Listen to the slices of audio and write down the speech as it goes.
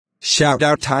Shout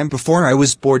out time before I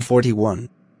was bored 41.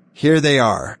 Here they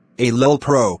are, a Lil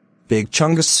Pro, Big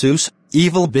Chungus Seuss,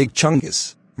 Evil Big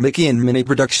Chungus, Mickey and Minnie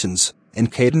Productions,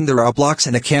 and Caden the Roblox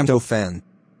and a Canto fan.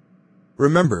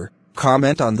 Remember,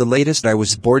 comment on the latest I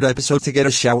Was Bored episode to get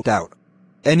a shout out.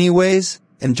 Anyways,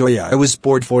 enjoy I Was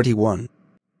Bored 41.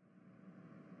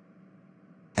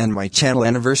 And my channel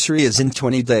anniversary is in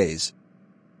 20 days.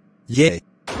 Yay.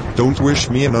 Don't wish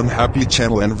me an unhappy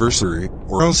channel anniversary,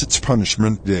 or else it's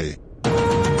punishment day.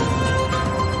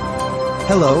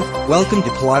 Hello, welcome to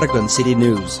Plotagon City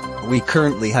News. We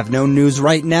currently have no news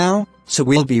right now, so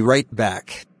we'll be right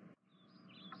back.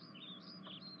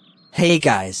 Hey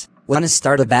guys, wanna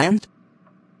start a band?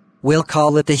 We'll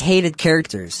call it the Hated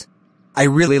Characters. I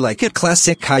really like it,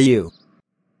 classic Caillou.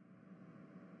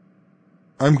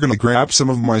 I'm gonna grab some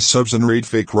of my subs and raid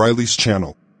fake Riley's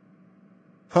channel.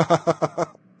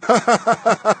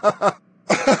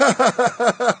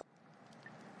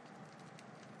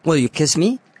 Will you kiss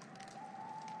me?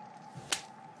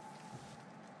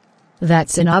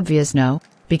 That's an obvious no,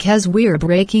 because we're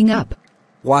breaking up.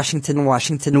 Washington,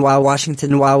 Washington, wow,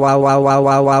 Washington, wow, wow, wow, wow,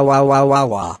 wow, wow, wow, wow, wow,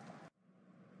 wow.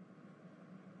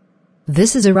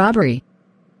 This is a robbery.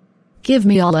 Give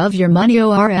me all of your money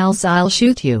or else I'll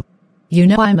shoot you. You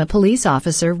know I'm a police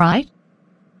officer, right?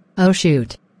 Oh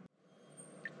shoot.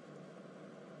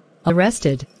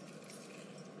 Arrested.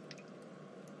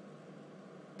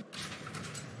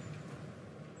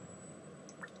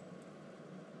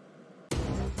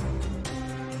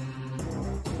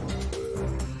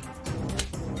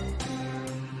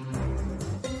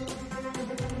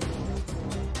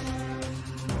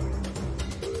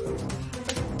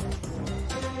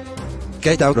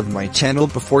 Get out of my channel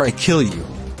before I kill you.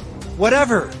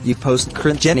 Whatever, you post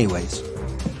cringe anyways.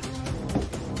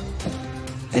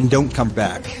 And don't come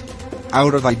back.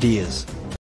 Out of ideas.